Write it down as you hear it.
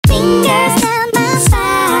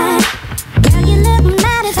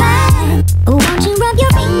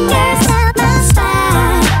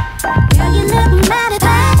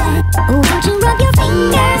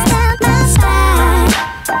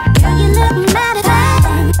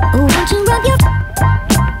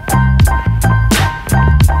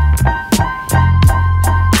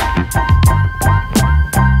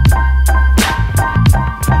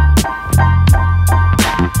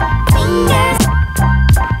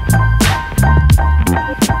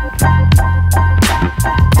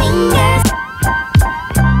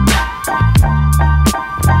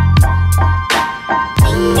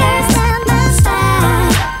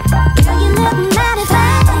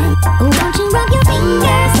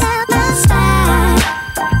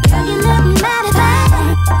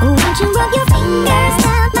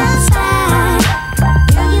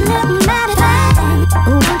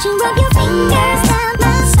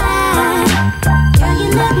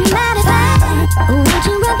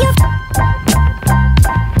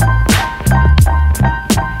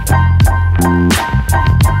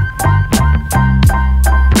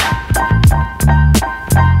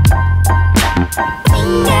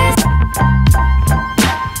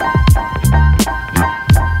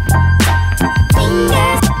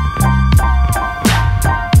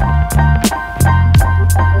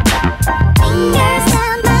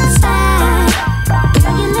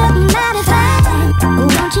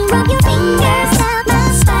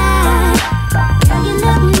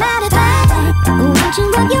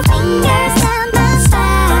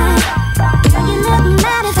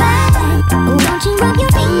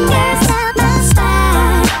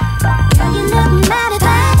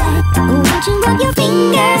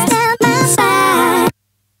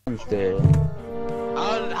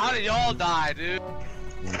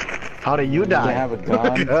How did you die? I have a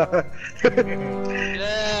gun.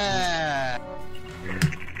 Yeah.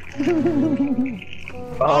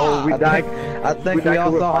 Oh, we died. I think we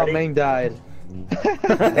all saw how Ming died.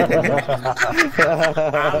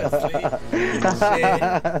 Honestly, shit.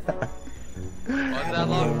 What's that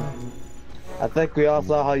long? I think we all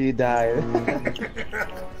saw how you died.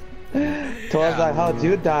 Tor's like, how'd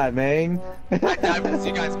you die, Ming? I died because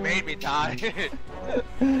you guys made me die.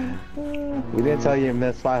 We didn't tell you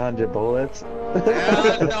missed 500 bullets.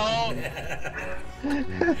 Hell no. You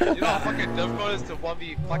know how fucking difficult it is to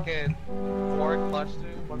 1v4 clutch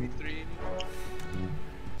dude? 1v3?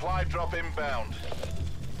 Supply drop inbound.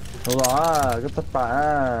 Wow, get the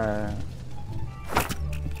fire.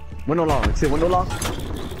 Window long. See, window long.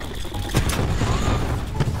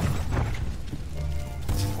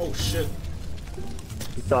 Oh shit.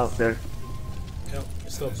 He's still up there. Yep,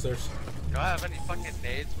 it's still upstairs. Do I have any fucking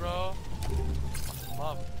nades, bro? Come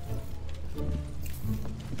up.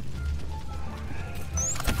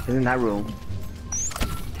 He's in that room.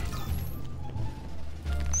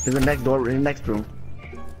 He's in the next door, in the next room.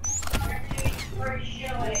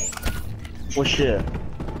 Oh shit.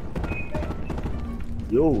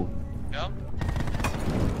 Yo. Yep.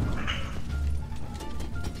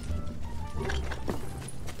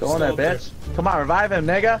 Go on there, Still bitch. Come on, revive him,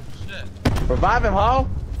 nigga. Shit. Revive him, ho.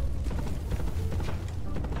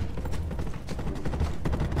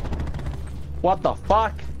 What the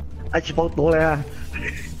fuck? I chỉ bóc tối à.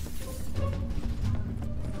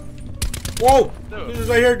 Whoa! Dude. He's just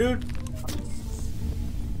right here, dude.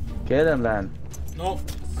 Get him then. Nope,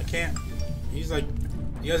 I can't. He's like,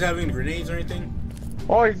 you guys have any grenades or anything?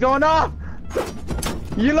 Oh, he's going off!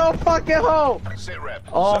 You little fucking hoe! Sit rep.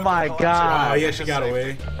 Oh Circle my collapse God. Oh, imminent. he actually got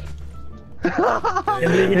away. He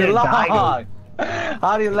didn't die, Long.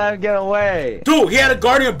 How do you let him get away? Dude, he had a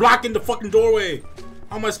guardian blocking the fucking doorway.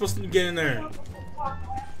 How am I supposed to get in there?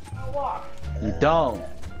 You don't.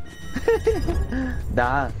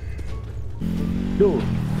 Nah. Dude.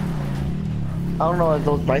 I don't know if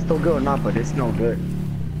those bites still good or not, but it's no good.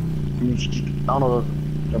 I don't know,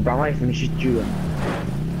 the brown rice and shoot you. You're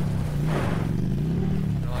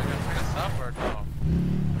like, gonna pick us up or no?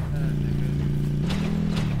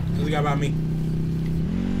 There's a guy by me.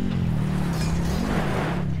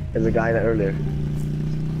 There's a guy that earlier.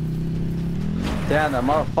 Damn, that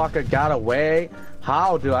motherfucker got away.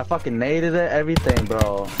 How, dude? I fucking naded it, everything,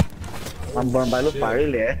 bro. I'm burned by the fire,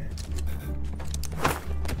 really.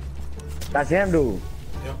 That's him, dude.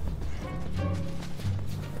 Yep.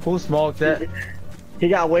 Who smoked it? He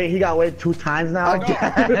got away 2 times now.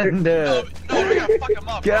 Again, dude. No, we gotta fuck him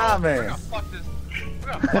up, Get bro. out, man. We're gonna fuck this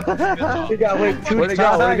bitch He up. got away 2 Where'd he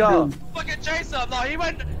times. go? Where'd he go? Fucking chase him. No, he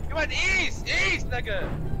went east, nigga.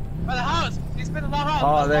 By the house. He's been in the house.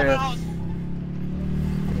 Oh, there. The house.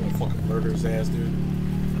 I'm gonna fucking murder his ass, dude.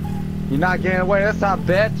 You're not getting away this time,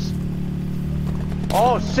 bitch.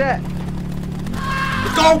 Oh, shit.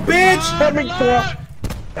 Let's go, bitch! Let me go.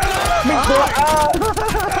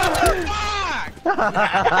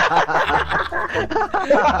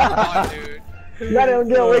 Oh, dude. You let him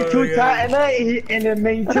get away 2 times, and then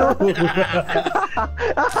me too. What the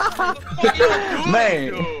fuck you doing, Man.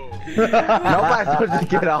 dude? Nobody's supposed to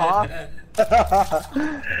get off.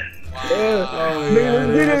 Oh, Mình yeah,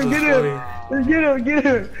 get that's him, get funny. him. Get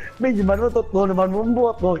him. Mình chỉ bắn vào tụi bắn muốn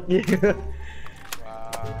buộc kìa.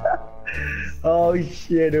 Oh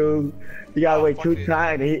shit, dude. You got away 2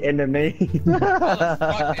 times and he ended me. How the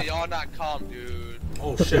fuck did y'all not come, dude?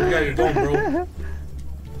 Oh shit, we gotta get going, bro.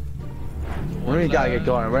 We gotta get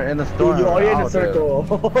going. We're in the storm. Dude, you're already in the Oh, dude. circle.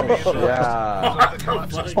 Yeah. The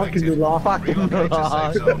collapse is Fucking waiting. long. Fucking Relocate to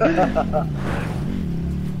long. safe zone.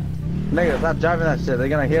 Nigga, stop driving that shit. They're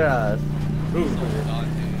gonna hear us. Ooh.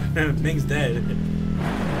 Ming's dead.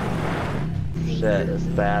 Shit, it's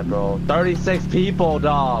bad, bro. 36 people,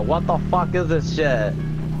 dog. What the fuck is this shit?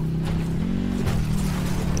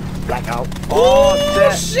 Blackout. Oh,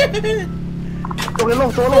 shit! So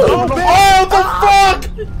long. Oh, the fuck!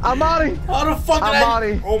 I'm outie. How the fuck did I'm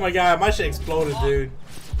outie. Oh my god, my shit exploded, dude.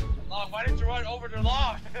 Log, why didn't you run over the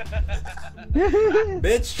log?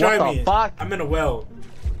 Bitch, try What the me. fuck? I'm in a well.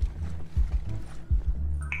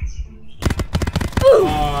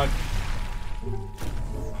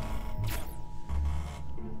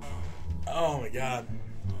 Oh my god.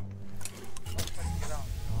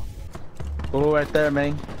 Ooh, right there,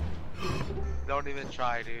 man. Don't even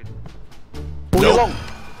try, dude. Nope.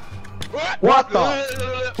 What the?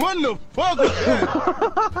 What the fuck was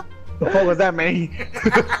that? The fuck was that, man?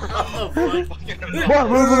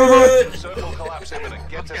 Circle collapse imminent.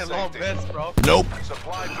 Get to Fucking long safety. bits, bro.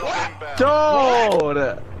 Supply drop inbound.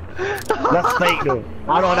 Dude! That's fake, dude.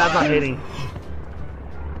 I know that's not hitting.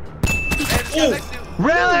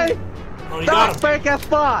 Really? Oh, you got That's him. fake as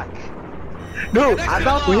fuck. Dude, I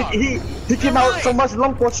thought he came out so much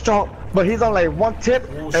long for strong, but he's on like one tip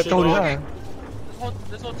Oh, and shit, told you dog.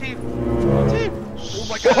 This whole team. Oh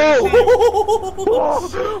my god.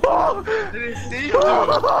 Oh, Didn't see you, dude.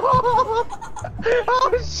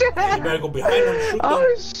 Oh shit! You better go behind him, shoot them. Oh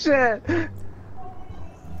shit!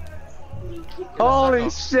 Holy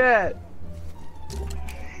shit!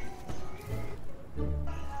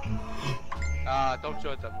 Don't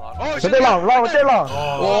show them long. Oh stay long, stay long.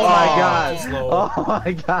 Oh my god! slow. Oh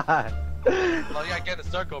my god! Well, you gotta get in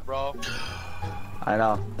the circle, bro. I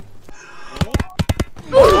know.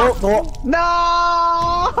 Oh,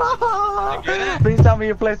 No! get it? Please tell me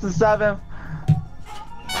you placed the 7.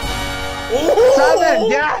 Oh! 7,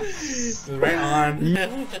 yes! Right on.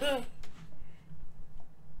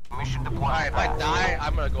 Alright, if I die,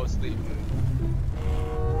 I'm gonna go sleep.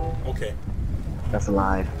 Okay. that's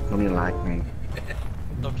alive. Don't be alive, man.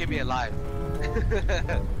 Don't keep me alive.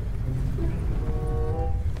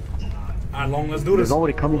 Alright, long, let's do There's this.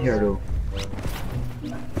 nobody coming here, dude.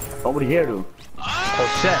 Nobody here, dude. Oh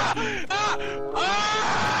shit!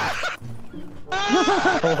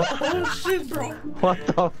 Oh shit, bro. What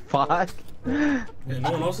the fuck? Yeah,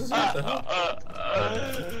 no one else is here. What the hell?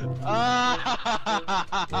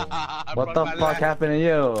 What the fuck happened to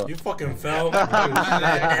you? You fucking fell. You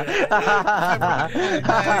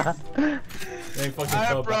ain't fucking I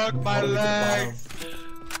fell. broke my all the way to the legs.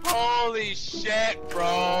 Holy shit,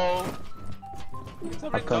 bro.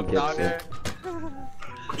 I couldn't get shit.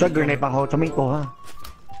 Cho grenade vào hồ cho mình cổ ha.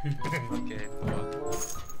 Okay, bro.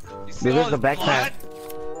 You see Dude, all this is the this backpack. blood?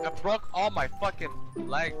 I broke all my fucking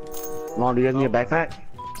legs. Long, do you guys need a backpack?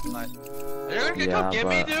 Like, are you gonna come get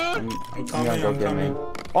me, dude? I'm I'm coming, gonna go I'm get me. coming.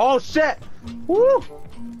 Oh shit! Woo!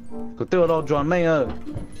 Có tiêu đâu tròn mày ơi.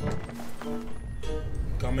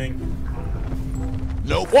 Coming.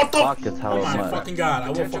 Nope. What the Fuck is hell Oh my much. fucking god, I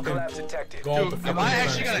will fucking go off the Dude, am fucking I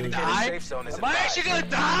actually gonna fence, die? Am I actually gonna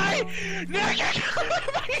die? Nigga,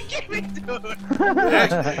 fucking get me, dude. dude. I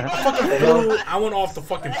fucking flew. I went off the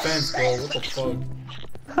fucking fence, bro. What the fuck?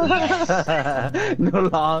 No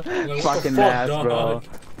long Like, what fucking the fuck, ass, dog? bro.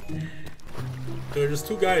 Dude, there's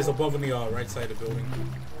 2 guys above on the right side of the building.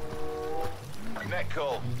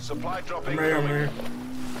 Nightcore, supply drop I'm right here, I'm right incoming. here.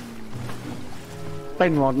 เต้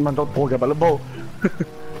นมันโดนตัวกับบัลลัมโบ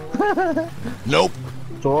Nope.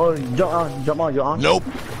 โจ้ยอ Nope.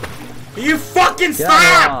 You fucking Get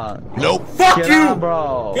stop! on. Nope. Fuck Get you! on, bro.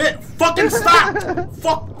 Get fucking stop!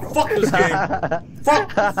 fuck this game. Fuck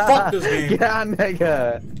this game. Get on, nigga.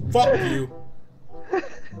 Fuck you.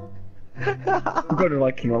 ก็โดนว่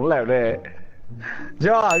าขิงมาแล้วเลย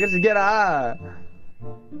Yo, I guess you get on.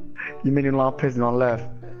 You made a long prison on left.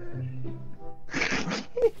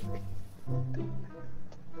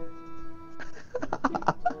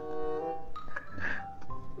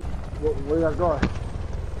 Where you guys going?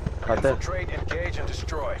 Right there. Infiltrate, engage, and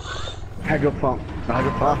destroy. Hydro pump.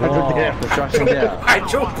 Hydro Oh, dam. construction there.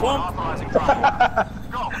 Hydro pump.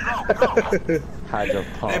 Hydro Hey,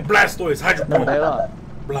 pump. Blastoise, Hydro Đây pump. là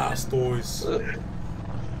Blastoise.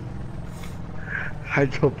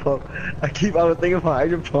 Hydro pump. I keep on thinking about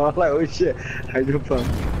hydro pump. I'm like, oh shit. Hydro pump.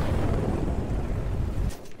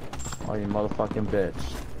 Oh, you motherfucking bitch.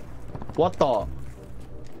 What the?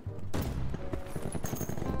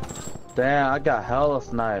 Damn, I got hella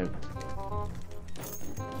sniped.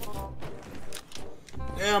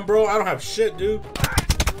 Damn, bro, I don't have shit, dude.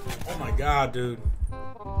 Oh my god, dude.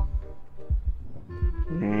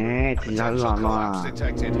 Nè, thì ra Potential loạn collapse loạn.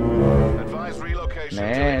 detected. Advise relocation to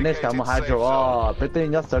Nè, next time indicated I safe hydro. zone. Oh, biết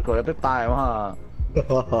tin nhất circle để biết tài mà ha.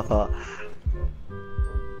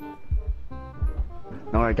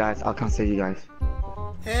 No worry guys, I'll come save you guys.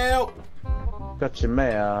 Help! Got your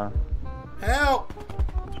man. Help!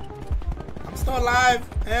 I'm still alive.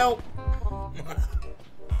 Help!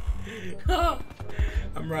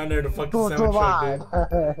 I'm running there to fucking sandwich truck, dude.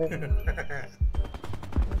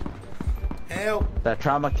 Help! That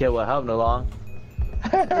trauma kit will help no long.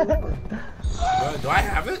 Do I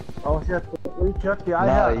have it? Oh shit, we checked the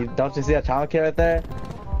No, don't you see that trauma kit right there?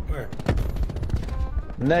 Where?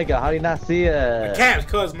 Nigga, how do you not see I it? can't,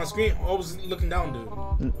 cause my screen always looking down, dude.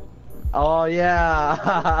 Oh yeah.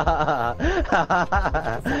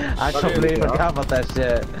 I completely forgot about that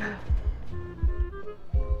shit.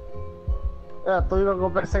 Yeah, tôi gonna go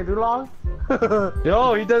back say too long.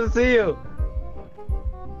 Yo, he doesn't see you.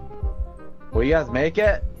 Will you guys make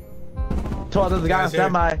it? Oh, there's a guy on Guys here.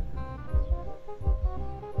 semi.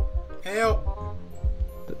 Help!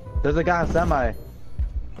 There's a guy on semi.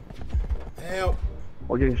 Help!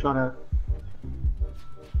 我给你上来。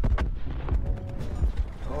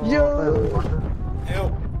哟，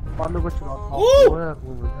 Help! 把那个去了，好，我也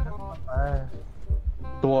哎。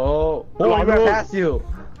 Oh, he ran past you.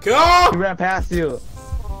 Go! He ran past you.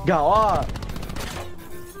 Go on.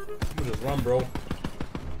 I'm gonna just run, bro.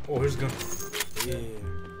 Oh, here's a gun. Yeah.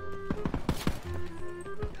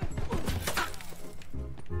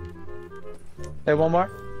 Hey, one more.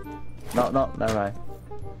 No, never mind.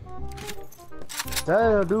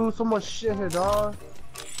 Damn, dude, so much shit here, dog.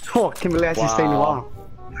 Oh, can't believe I actually stayed long.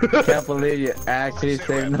 Can't believe you actually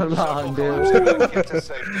saved the long, dude. Get to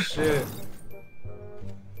safety. Shit.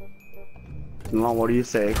 Long, what do you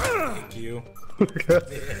say? Thank you.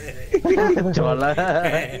 Trời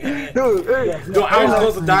ơi. Dude, No, I was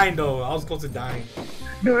close to dying though. I was close to dying.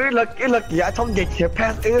 dude, it look, yeah, trong dịch here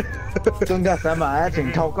past it. Chúng ta sẽ mở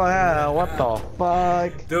trình thâu có what the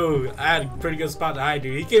fuck. Dude, I had a pretty good spot to hide,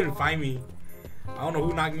 dude. He couldn't find me. I don't know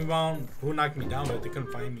who knocked me down, but they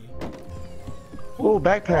couldn't find me. Ooh,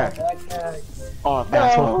 backpack. Oh,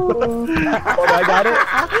 asshole. Oh, I got it.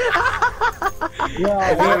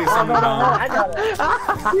 I think something down. I got it.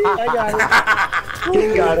 I got it.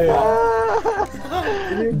 King got it.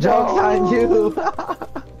 Joke's on you.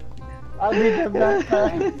 I need that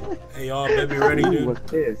backpack. Hey, y'all better be ready, dude.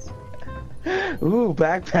 What's this? Ooh,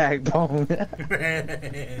 backpack bone.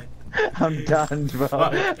 I'm done, bro.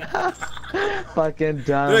 Fucking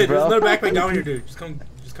done, Dude, bro. there's another backpack down here, dude. Just come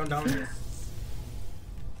down here.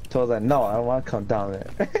 Told like, no, I don't want to come down there.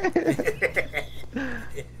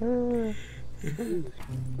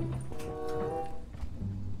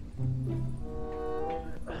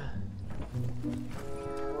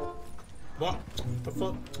 What? The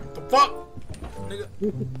fuck? The fuck? Nigga.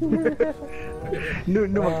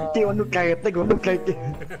 Nu mà kêu nu cày, tay của nu cày kìa.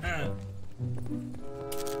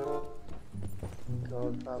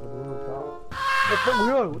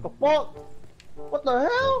 What the fuck? What the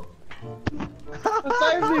hell?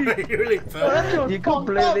 Save me! You really fell. You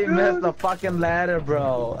completely missed the fucking ladder,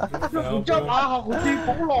 bro. Jump out của team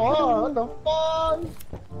phóng lỏ. What the fuck?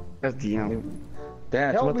 That's the end.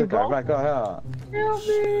 Damn, Help what me, the guy bro. back up here? Help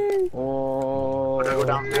me! Oh, Go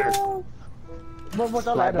downstairs.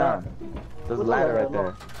 slide down. There's a ladder right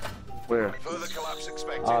there. Where? Further collapse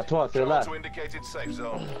expected. Towards to the Travel left. to indicated safe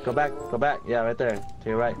zone. Go back. Yeah, right there. To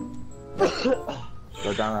your right.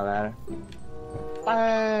 Go down the ladder.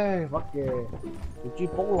 Ê, mắc kìa. Tụi chi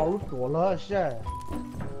phóng lỏ lúc của nó xe.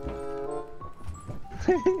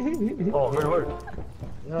 Oh, wait.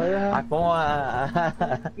 I phone.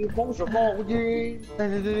 Chi phóng什麼của chi?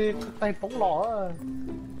 Tay phóng lỏ.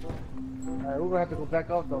 We're gonna have to go back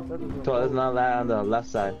up though. Towards another ladder on the left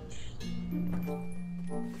side.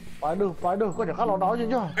 Phải được, có thể khác lỏ đó chứ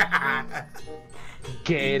nhá.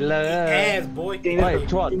 Killer. Ass, boy. Wait,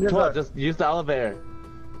 towards, just use the elevator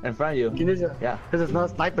in front of you. Yeah. This is not a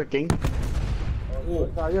sniper, King. Ooh.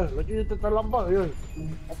 Trời ơi, nó chứ tao lắm bờ ơi.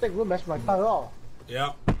 I think we're match my tire off. Yeah.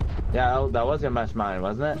 Yeah, that was your match mine,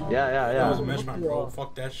 wasn't it? Yeah. That was a match, man, bro.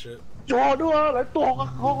 Fuck that shit. Trời ơi, lại tuột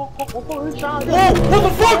không có sao. Oh, what the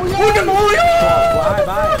fuck? Look at the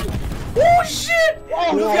Bye. Oh shit!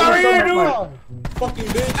 Oh, Look out here, dude! Fucking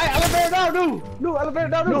bitch. Hey, elevator down, dude! No, elevator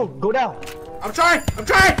down, dude! No, go down! I'm trying!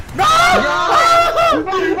 No!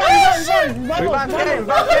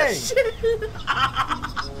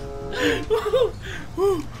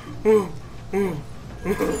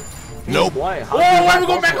 Nope. Why? Whoa, why are we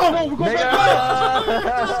going back up?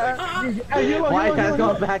 Why you guys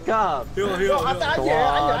going back up? Heal.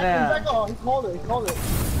 Anh called it.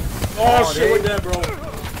 Oh shit, we're dead, bro.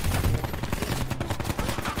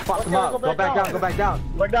 Fuck him up. Go back down.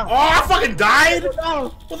 Oh, I fucking died?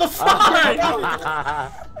 What the fuck?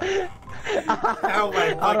 Oh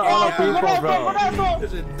my Out of all fucking people, bro.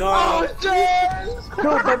 This is dumb.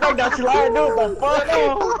 Dude, phải bang that slide, dude, the fuck?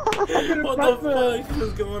 What the fuck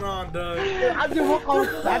is going on, dog? Anh chưa có con,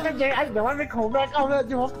 anh đừng anh không back up nữa,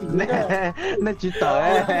 chưa có gì nữa. Nó chỉ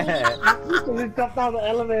tới. Tụi mình cấp tao the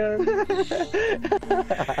elevator.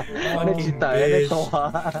 Nó chỉ tới nó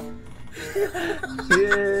to.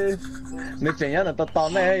 Nó chỉ nhớ là to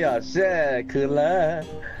này giờ sẽ cứ lỡ.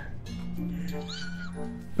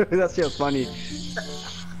 That shit's funny.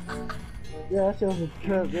 Yeah, that shit was a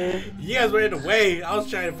trip, dude. You guys were in the way. I was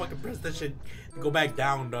trying to fucking press that shit and go back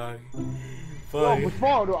down, dog. Bro, Fuck.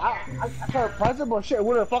 before, dude, I tried to press it, but shit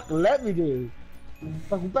wouldn't fucking let me, dude.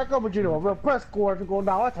 Like, back up with you, know, press score to go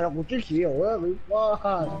down. I tried to go to the fuck.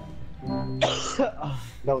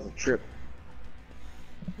 That was a trip.